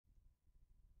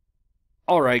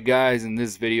Alright guys, in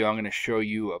this video I'm going to show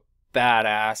you a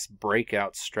badass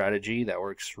breakout strategy that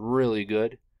works really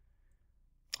good.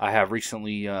 I have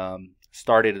recently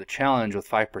started a challenge with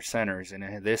 5%ers,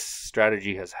 and this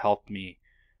strategy has helped me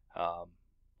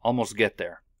almost get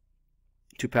there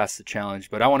to pass the challenge.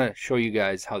 But I want to show you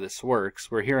guys how this works.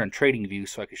 We're here in TradingView,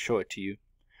 so I can show it to you.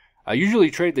 I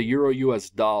usually trade the Euro US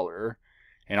dollar,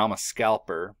 and I'm a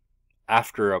scalper.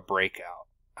 After a breakout,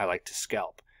 I like to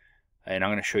scalp. And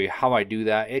I'm going to show you how I do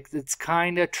that. It's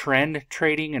kind of trend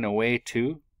trading in a way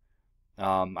too.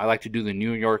 I like to do the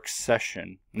New York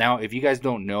session. Now, if you guys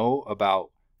don't know about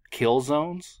kill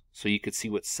zones, so you could see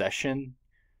what session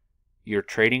you're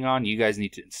trading on, you guys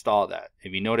need to install that.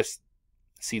 If you notice,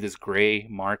 see this gray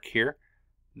mark here?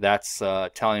 That's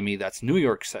telling me that's New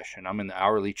York session. I'm in the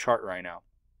hourly chart right now.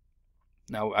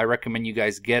 Now, I recommend you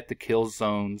guys get the kill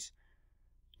zones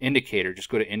indicator. Just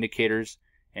go to indicators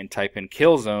and type in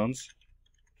kill zones,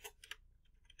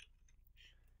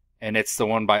 and it's the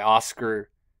one by Oscar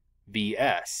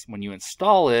VS. When you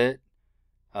install it,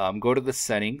 go to the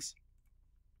settings,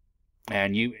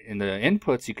 and in the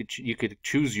inputs you could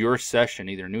choose your session,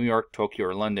 either New York, Tokyo,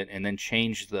 or London, and then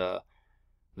change the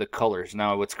colors.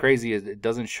 Now what's crazy is it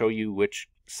doesn't show you which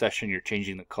session you're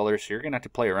changing the colors, so you're gonna have to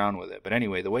play around with it. But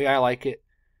anyway, the way I like it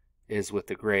is with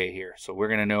the gray here. So we're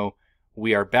gonna know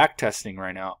we are back testing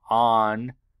right now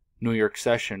on New York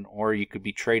session, or you could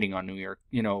be trading on New York.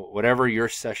 You know, whatever your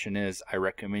session is, I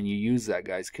recommend you use that,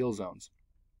 guys, kill zones.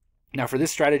 Now for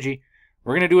this strategy,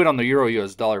 we're going to do it on the Euro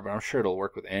US dollar, but I'm sure it'll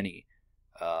work with any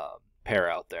pair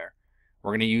out there.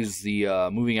 We're going to use the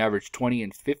moving average 20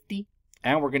 and 50,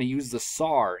 and we're going to use the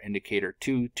SAR indicator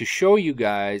too to show you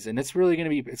guys, and it's really going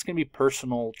to be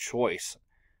personal choice.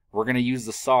 We're going to use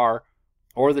the SAR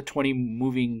or the 20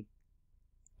 moving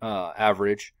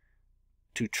average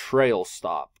to trail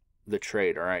stop the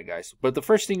trade. Alright guys, but the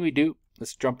first thing we do,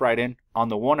 let's jump right in. On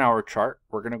the 1 hour chart,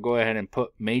 we're going to go ahead and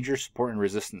put major support and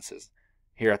resistances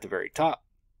here at the very top.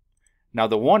 Now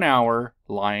the 1 hour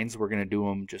lines, we're going to do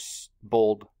them just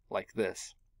bold like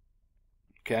this.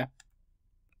 Okay,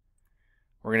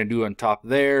 we're going to do on top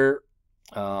there,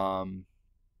 right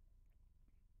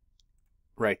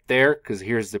there, because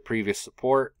here's the previous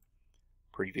support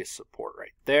right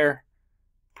there,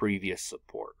 previous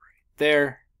support right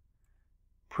there,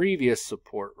 previous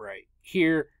support right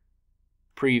here,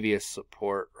 previous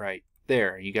support right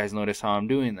there. You guys notice how I'm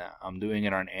doing that? I'm doing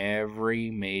it on every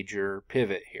major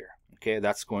pivot here. Okay,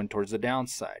 that's going towards the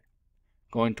downside.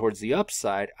 Going towards the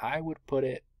upside, I would put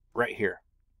it right here,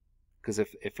 because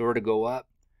if it were to go up,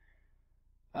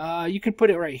 you can put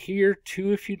it right here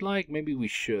too if you'd like. Maybe we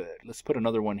should. Let's put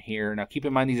another one here. Now keep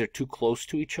in mind these are too close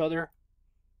to each other.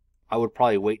 I would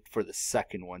probably wait for the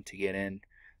second one to get in.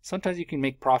 Sometimes you can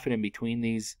make profit in between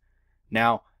these.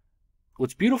 Now,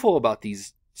 what's beautiful about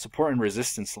these support and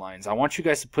resistance lines, I want you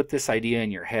guys to put this idea in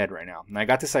your head right now. And I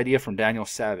got this idea from Daniel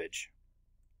Savage.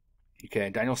 Okay,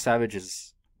 Daniel Savage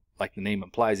is, like the name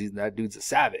implies, that dude's a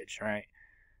savage, right?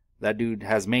 That dude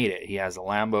has made it. He has a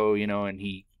Lambo, you know, and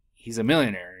he's a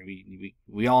millionaire.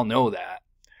 We all know that.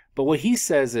 But what he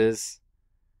says is,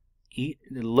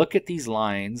 look at these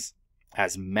lines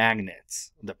as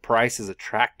magnets. The price is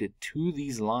attracted to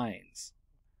these lines,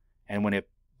 and when it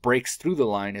breaks through the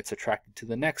line, it's attracted to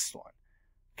the next one.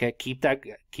 Okay, keep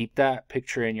that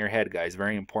picture in your head, guys.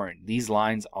 Very important. These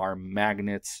lines are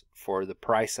magnets for the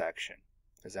price action.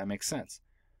 Does that make sense?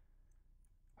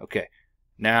 Okay,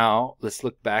 now let's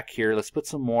look back here. Let's put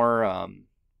some more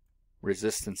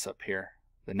resistance up here.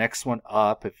 The next one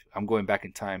up, if I'm going back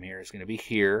in time here, is going to be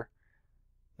here.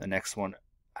 The next one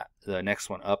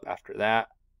up after that.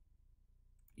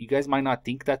 You guys might not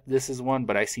think that this is one,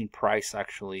 but I seen price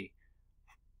actually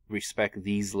respect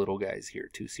these little guys here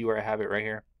too. See where I have it right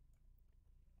here?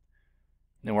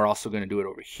 Then we're also going to do it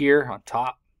over here on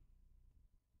top.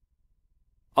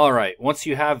 Alright, once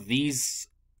you have these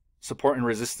support and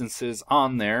resistances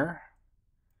on there,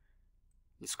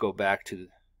 let's go back to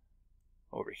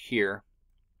over here.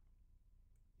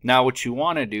 Now what you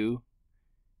want to do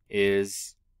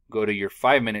is go to your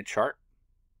 5-minute chart,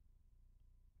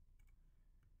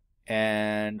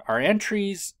 and our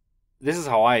entries, this is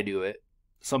how I do it.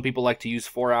 Some people like to use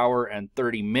 4 hour and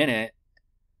 30-minute.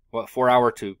 4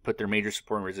 hour to put their major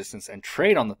support and resistance and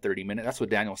trade on the 30-minute. That's what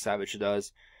Daniel Savage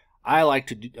does. I like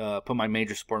to put my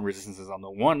major support and resistances on the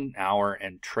 1 hour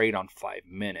and trade on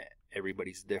 5-minute.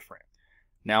 Everybody's different.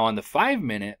 Now on the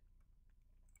 5-minute,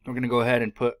 we're going to go ahead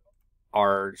and put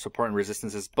our support and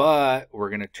resistances, but we're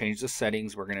going to change the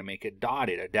settings. We're going to make it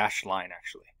dotted, a dashed line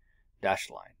actually. Dashed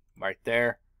line right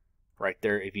there, right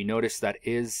there. If you notice, that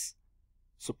is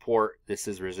support, this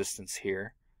is resistance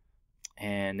here.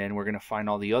 And then we're going to find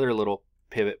all the other little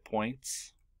pivot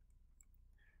points.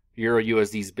 Euro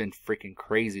USD's been freaking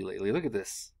crazy lately. Look at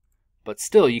this. But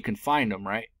still, you can find them,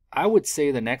 right? I would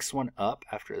say the next one up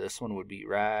after this one would be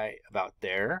right about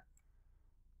there.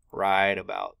 Right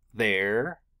about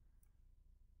there.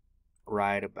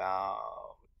 Right about...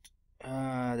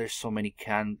 there's so many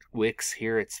wicks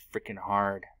here, it's freaking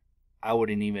hard. I would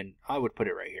put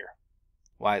it right here.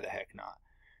 Why the heck not?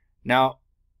 Now,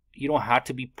 you don't have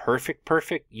to be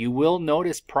perfect. You will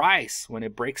notice price when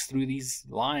it breaks through these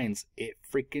lines. It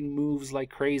freaking moves like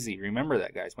crazy. Remember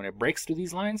that, guys. When it breaks through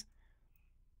these lines,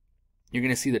 you're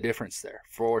going to see the difference there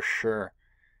for sure.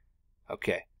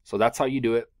 Okay, so that's how you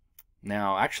do it.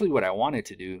 Now, actually what I wanted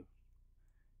to do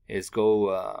is go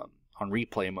on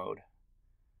replay mode.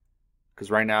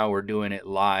 Because right now we're doing it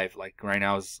live. Like right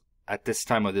now is at this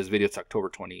time of this video, it's October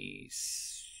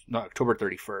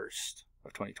 31st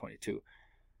of 2022.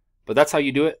 But that's how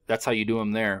you do it. That's how you do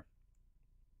them there.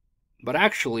 But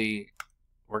actually,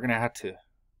 we're going to have to...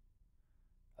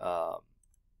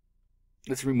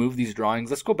 let's remove these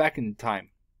drawings. Let's go back in time.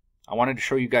 I wanted to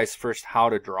show you guys first how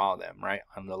to draw them, right,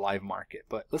 on the live market.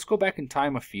 But let's go back in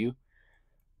time a few.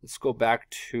 Let's go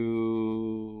back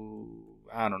to...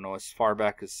 I don't know, as far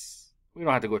back as... We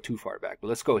don't have to go too far back, but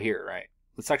let's go here, right?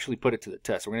 Let's actually put it to the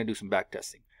test. We're going to do some back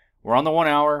testing. We're on the 1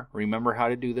 hour. Remember how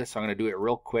to do this. So I'm going to do it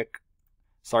real quick.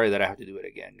 Sorry that I have to do it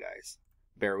again, guys.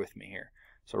 Bear with me here.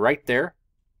 So right there,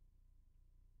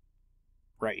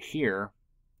 right here,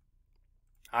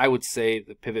 I would say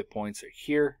the pivot points are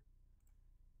here,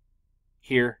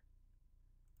 here.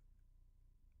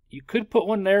 You could put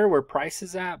one there where price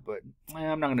is at, but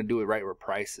I'm not going to do it right where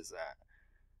price is at.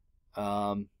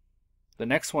 The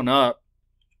next one up,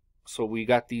 so we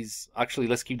got these, actually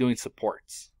let's keep doing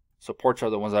supports. Supports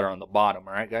are the ones that are on the bottom,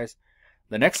 all right guys?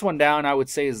 The next one down I would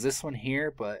say is this one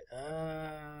here, but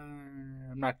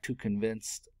I'm not too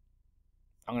convinced.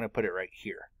 I'm going to put it right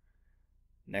here.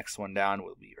 Next one down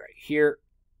will be right here.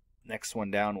 Next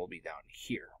one down will be down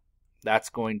here. That's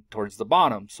going towards the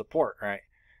bottom, support, right?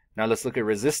 Now let's look at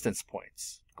resistance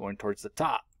points, going towards the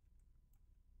top.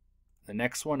 The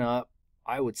next one up,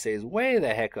 I would say, is way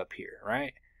the heck up here,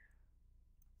 right?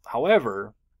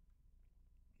 However,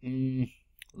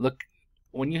 look,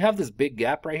 when you have this big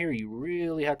gap right here, you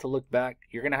really have to look back.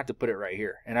 You're going to have to put it right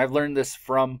here. And I've learned this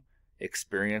from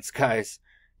experience, guys.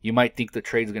 You might think the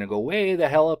trade's going to go way the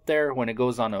hell up there when it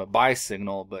goes on a buy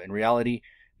signal, but in reality,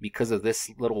 because of this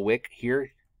little wick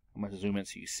here, I'm going to zoom in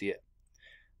so you see it.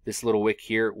 This little wick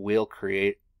here will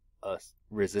create a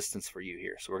resistance for you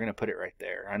here. So we're going to put it right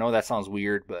there. I know that sounds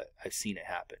weird, but I've seen it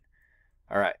happen.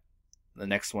 All right. The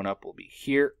next one up will be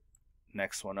here.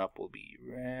 Next one up will be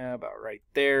about right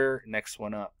there. Next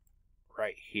one up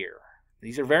right here.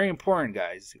 These are very important,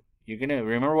 guys. You're going to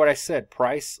remember what I said.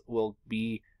 Price will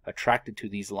be attracted to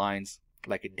these lines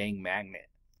like a dang magnet.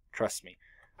 Trust me.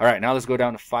 All right, now let's go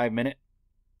down to 5 minute.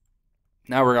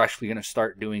 Now we're actually going to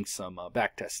start doing some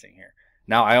back testing here.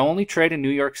 Now I only trade a New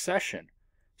York session.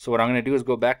 So what I'm going to do is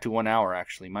go back to 1 hour,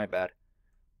 actually. My bad.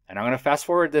 And I'm going to fast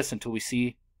forward this until we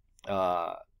see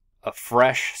a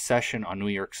fresh session on New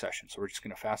York session. So we're just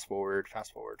going to fast forward,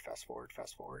 fast forward, fast forward,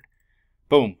 fast forward.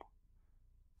 Boom.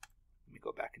 Let me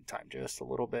go back in time just a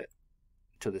little bit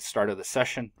to the start of the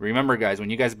session. Remember, guys,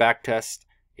 when you guys back test,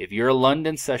 if you're a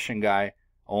London session guy,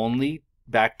 only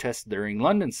back test during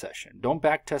London session. Don't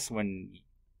back test when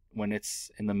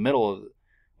it's in the middle of,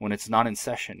 when it's not in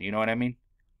session. You know what I mean?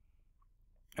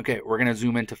 Okay, we're going to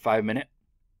zoom into 5 minute.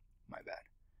 My bad.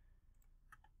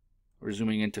 We're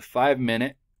zooming into 5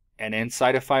 minute. And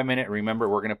inside of 5 minute, remember,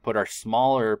 we're going to put our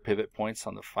smaller pivot points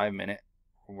on the 5 minute.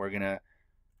 We're going to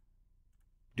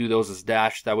do those as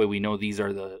dashed. That way we know these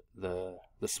are the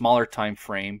smaller time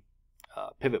frame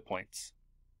pivot points.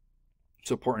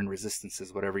 Support and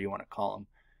resistances, whatever you want to call them.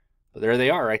 But there they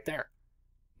are right there.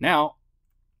 Now,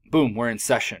 boom, we're in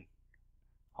session.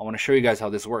 I want to show you guys how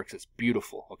this works. It's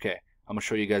beautiful. Okay, I'm going to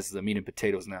show you guys the meat and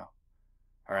potatoes now.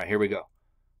 All right, here we go.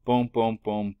 Boom, boom,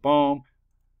 boom, boom.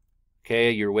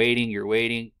 Okay, you're waiting, you're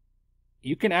waiting.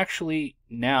 You can actually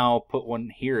now put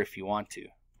one here if you want to.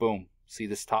 Boom. See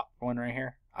this top one right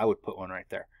here? I would put one right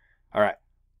there. All right.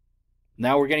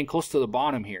 Now we're getting close to the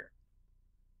bottom here.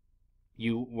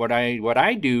 What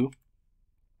I do,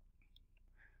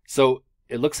 so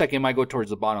it looks like it might go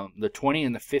towards the bottom. The 20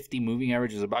 and the 50 moving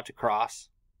average is about to cross.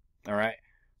 All right.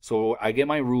 So I get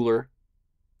my ruler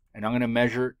and I'm going to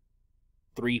measure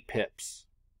 3 pips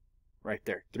right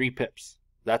there. 3 pips.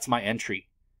 That's my entry,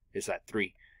 is at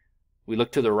 3. We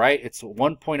look to the right, it's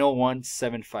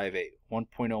 1.01758.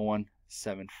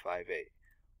 1.01758.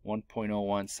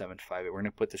 1.01758. We're going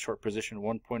to put the short position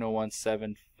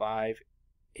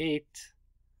 1.01758.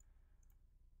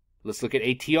 Let's look at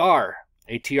ATR.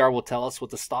 ATR will tell us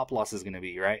what the stop loss is going to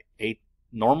be, right?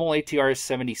 Normal ATR is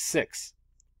 76.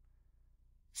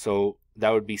 So that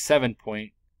would be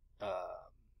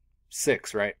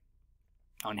 7.6, right?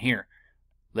 On here.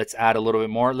 Let's add a little bit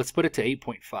more. Let's put it to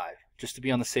 8.5. Just to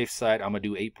be on the safe side, I'm going to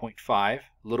do 8.5. A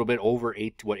little bit over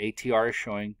what ATR is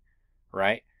showing,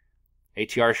 right?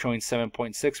 ATR is showing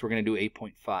 7.6. We're going to do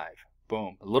 8.5.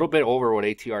 Boom. A little bit over what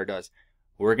ATR does.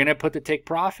 We're going to put the take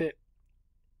profit.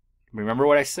 Remember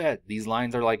what I said. These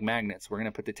lines are like magnets. We're going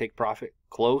to put the take profit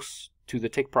close to the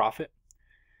take profit.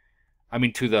 I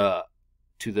mean to the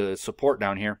support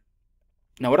down here.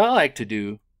 Now what I like to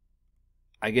do,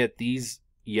 I get these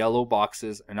yellow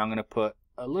boxes and I'm going to put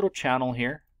a little channel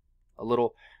here.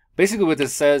 Basically what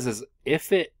this says is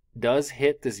if it does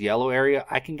hit this yellow area,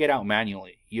 I can get out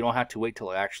manually. You don't have to wait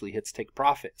till it actually hits take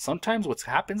profit. Sometimes what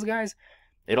happens, guys,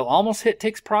 it'll almost hit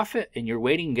takes profit and you're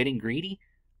waiting, getting greedy,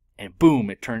 and boom,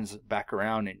 it turns back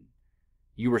around and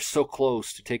you were so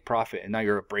close to take profit and now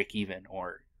you're a break even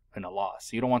or in a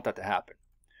loss. You don't want that to happen.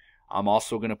 I'm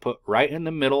also going to put right in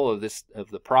the middle of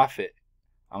the profit,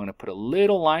 I'm going to put a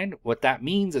little line. What that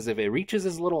means is if it reaches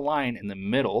this little line in the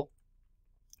middle,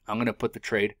 I'm going to put the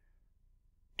trade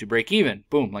to break even.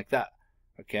 Boom, like that.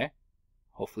 Okay?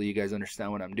 Hopefully you guys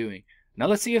understand what I'm doing. Now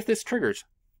let's see if this triggers.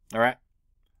 All right?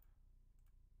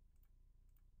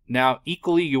 Now,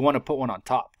 equally, you want to put one on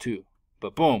top too.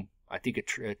 But boom, I think it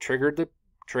triggered the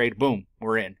trade. Boom,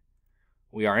 we're in.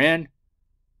 We are in.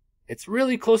 It's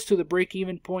really close to the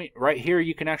break-even point. Right here,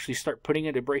 you can actually start putting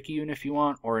it at break-even if you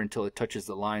want, or until it touches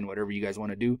the line, whatever you guys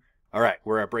want to do. All right,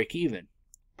 we're at break-even.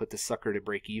 Put this sucker to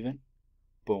break-even.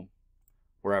 Boom.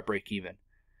 We're at break-even.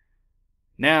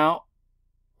 Now,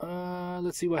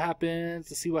 let's see what happens.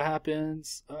 Let's see what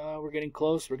happens. We're getting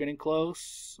close. We're getting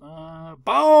close.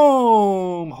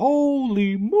 Boom!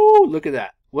 Holy moo! Look at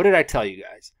that. What did I tell you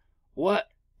guys? What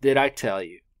did I tell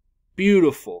you?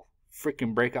 Beautiful.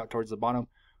 Freaking breakout towards the bottom.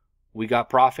 We got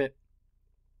profit.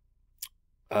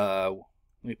 Let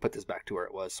me put this back to where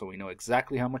it was so we know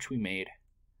exactly how much we made.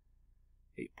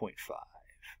 8.5.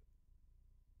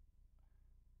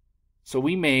 So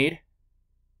we made,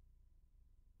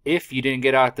 if you didn't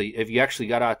get out if you actually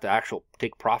got out the actual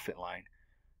take profit line,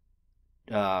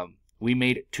 we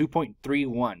made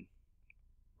 2.31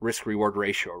 risk reward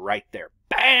ratio right there.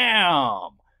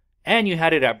 Bam! And you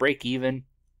had it at break even,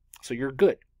 so you're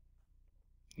good.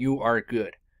 You are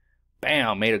good.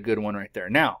 Bam! Made a good one right there.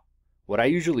 Now, what I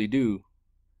usually do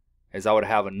is I would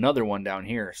have another one down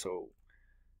here. So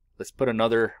let's put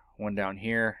another one down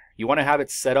here. You want to have it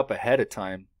set up ahead of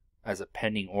time as a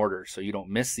pending order so you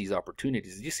don't miss these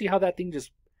opportunities. Did you see how that thing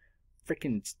just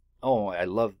freaking, oh, I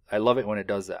love it when it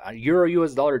does that. Euro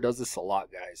US dollar does this a lot,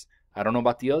 guys. I don't know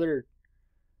about the other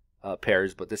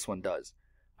pairs, but this one does.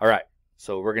 All right,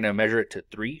 so we're going to measure it to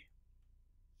 3.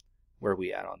 Where are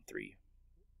we at on 3?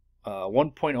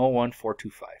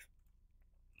 1.01425.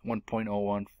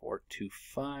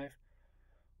 1.01425.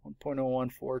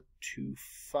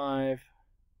 1.01425.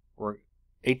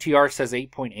 ATR says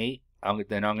 8.8.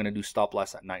 Then I'm going to do stop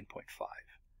loss at 9.5.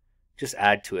 Just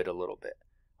add to it a little bit.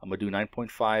 I'm going to do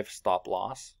 9.5 stop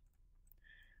loss.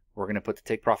 We're going to put the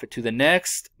take profit to the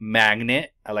next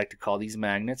magnet. I like to call these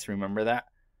magnets. Remember that?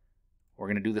 We're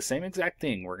going to do the same exact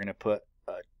thing. We're going to put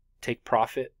a take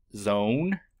profit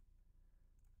zone.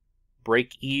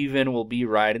 Break even will be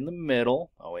right in the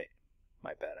middle. Oh, wait.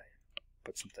 My bad. I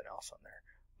put something else on there.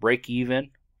 Break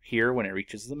even here when it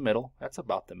reaches the middle. That's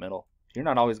about the middle. You're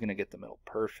not always going to get the middle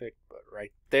perfect, but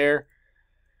right there.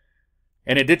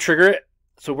 And it did trigger it.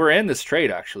 So we're in this trade,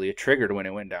 actually. It triggered when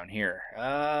it went down here.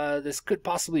 This could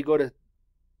possibly go to,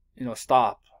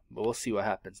 stop. But we'll see what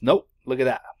happens. Nope. Look at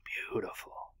that.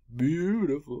 Beautiful.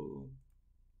 Beautiful.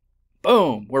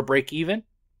 Boom. We're break even.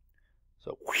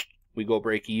 So we go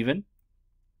break even.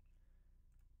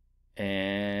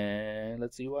 And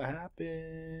let's see what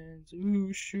happens.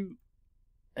 Ooh, shoot.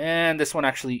 And this one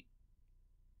actually,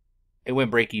 it went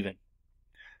break even.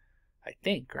 I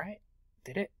think, right?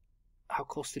 Did it? How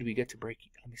close did we get to break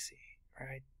even? Let me see.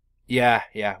 Right? Yeah,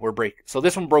 we're break. So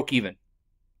this one broke even.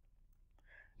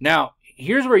 Now,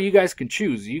 here's where you guys can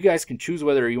choose. You guys can choose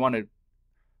whether you want to.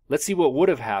 Let's see what would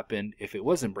have happened if it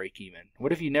wasn't break even.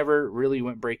 What if you never really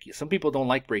went break even? Some people don't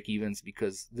like break evens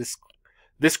because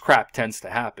this crap tends to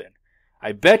happen.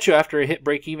 I bet you after it hit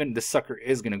break even, this sucker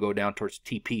is going to go down towards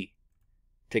TP.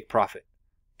 Take profit.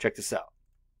 Check this out.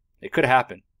 It could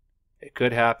happen. It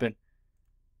could happen.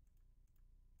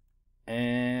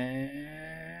 And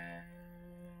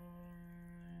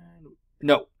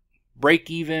no, break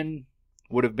even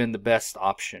would have been the best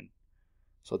option.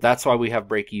 So that's why we have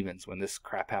break evens when this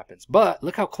crap happens. But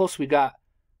look how close we got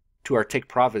to our take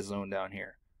profit zone down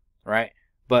here, right?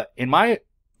 But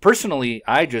personally,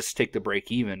 I just take the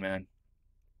break even, man.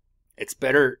 It's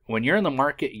better when you're in the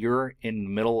market, you're in the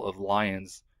middle of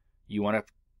lions. You want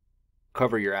to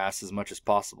cover your ass as much as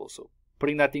possible. So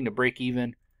putting that thing to break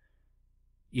even,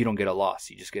 you don't get a loss.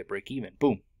 You just get break even.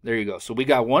 Boom. There you go. So we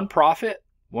got one profit,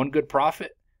 one good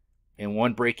profit, and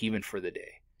one break even for the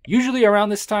day. Usually around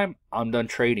this time, I'm done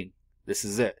trading. This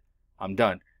is it. I'm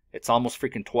done. It's almost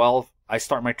freaking 12. I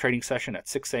start my trading session at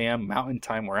 6 a.m. Mountain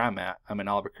Time where I'm at. I'm in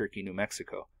Albuquerque, New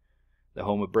Mexico, the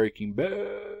home of Breaking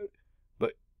Bad.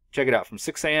 But check it out. From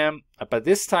 6 a.m. By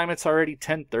this time, it's already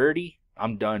 10:30.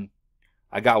 I'm done.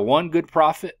 I got one good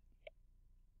profit.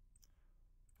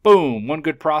 Boom. One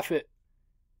good profit.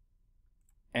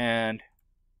 And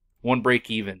one break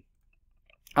even.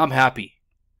 I'm happy.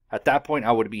 At that point,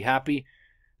 I would be happy.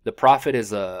 The profit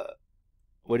is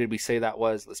what did we say that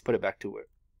was? Let's put it back to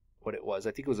what it was.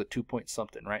 I think it was a 2 point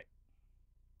something, right?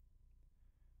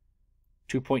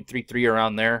 2.33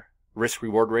 around there. Risk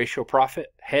reward ratio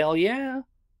profit. Hell yeah.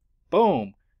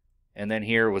 Boom. And then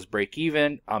here was break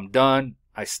even. I'm done.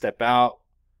 I step out.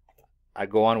 I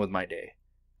go on with my day.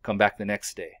 Come back the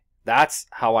next day. That's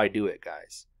how I do it,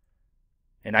 guys.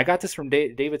 And I got this from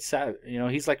David Sav. You know,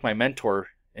 he's like my mentor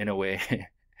in a way.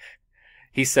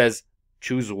 He says,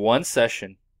 choose one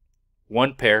session,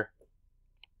 one pair,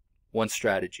 one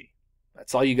strategy.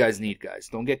 That's all you guys need, guys.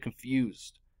 Don't get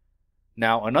confused.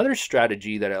 Now, another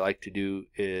strategy that I like to do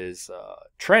is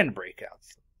trend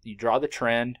breakouts. You draw the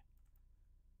trend.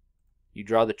 You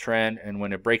draw the trend, and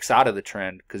when it breaks out of the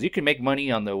trend, because you can make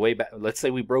money on the way back. Let's say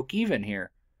we broke even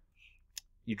here.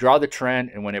 You draw the trend,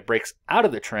 and when it breaks out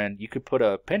of the trend, you could put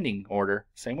a pending order,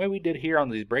 same way we did here on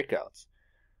these breakouts.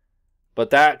 But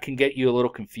that can get you a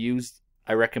little confused.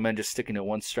 I recommend just sticking to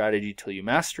one strategy till you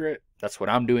master it. That's what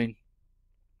I'm doing.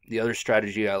 The other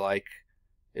strategy I like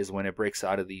is when it breaks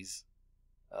out of these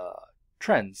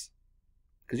trends,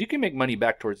 because you can make money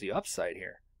back towards the upside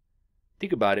here.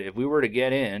 Think about it. If we were to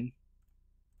get in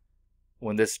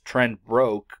when this trend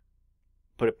broke,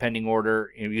 put a pending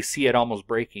order, and you see it almost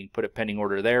breaking, put a pending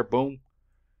order there, boom,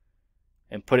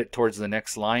 and put it towards the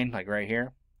next line, like right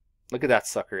here. Look at that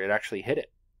sucker. It actually hit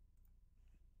it.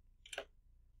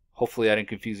 Hopefully I didn't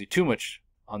confuse you too much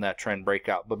on that trend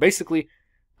breakout. But basically,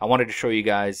 I wanted to show you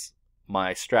guys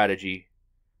my strategy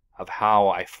of how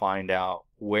I find out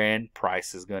when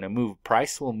price is going to move.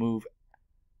 Price will move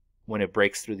when it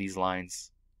breaks through these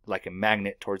lines like a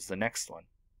magnet towards the next one.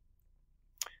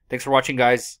 Thanks for watching,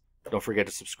 guys. Don't forget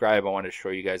to subscribe. I wanted to show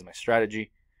you guys my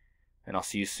strategy. And I'll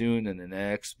see you soon in the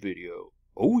next video.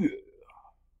 Oh yeah.